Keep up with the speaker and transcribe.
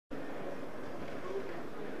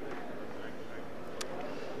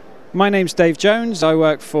My name's Dave Jones. I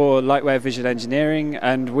work for Lightware Visual Engineering,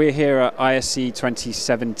 and we're here at ISE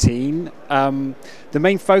 2017. The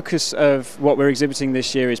main focus of what we're exhibiting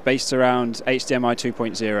this year is based around HDMI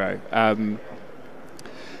 2.0.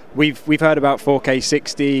 We've heard about 4K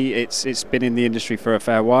 60. It's been in the industry for a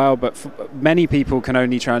fair while, but many people can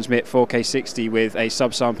only transmit 4K 60 with a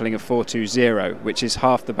subsampling of 420, which is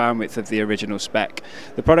half the bandwidth of the original spec.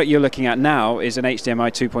 The product you're looking at now is an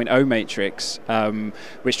HDMI 2.0 matrix,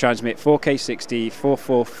 which transmit 4K 60,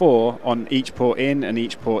 444 on each port in and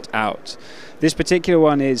each port out. This particular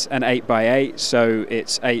one is an 8x8, so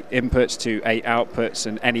it's 8 inputs to 8 outputs,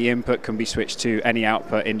 and any input can be switched to any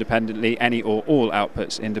output independently, any or all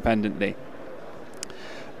outputs independently.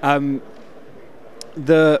 The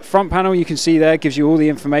front panel you can see there gives you all the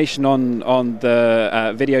information on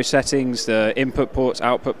the video settings, the input ports,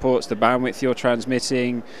 output ports, the bandwidth you're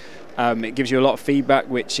transmitting. It gives you a lot of feedback,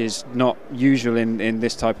 which is not usual in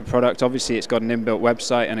this type of product. Obviously, it's got an inbuilt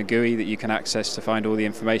website and a GUI that you can access to find all the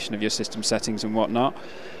information of your system settings and whatnot.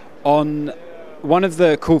 One of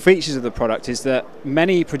the cool features of the product is that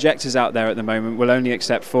many projectors out there at the moment will only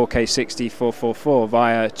accept 4K 60, 444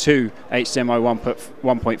 via two HDMI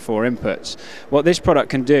 1.4 inputs. What this product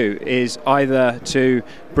can do is either to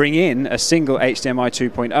bring in a single HDMI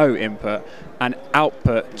 2.0 input and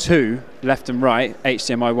output two left and right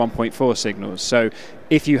HDMI 1.4 signals. So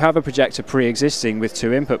if you have a projector pre-existing with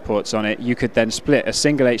two input ports on it, you could then split a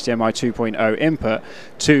single HDMI 2.0 input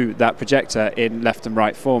to that projector in left and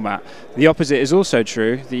right format. The opposite is also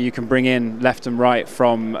true, that you can bring in left and right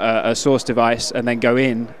from a source device and then go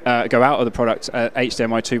out of the product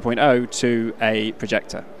HDMI 2.0 to a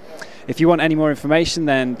projector. If you want any more information,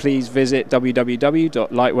 then please visit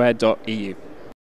www.lightware.eu.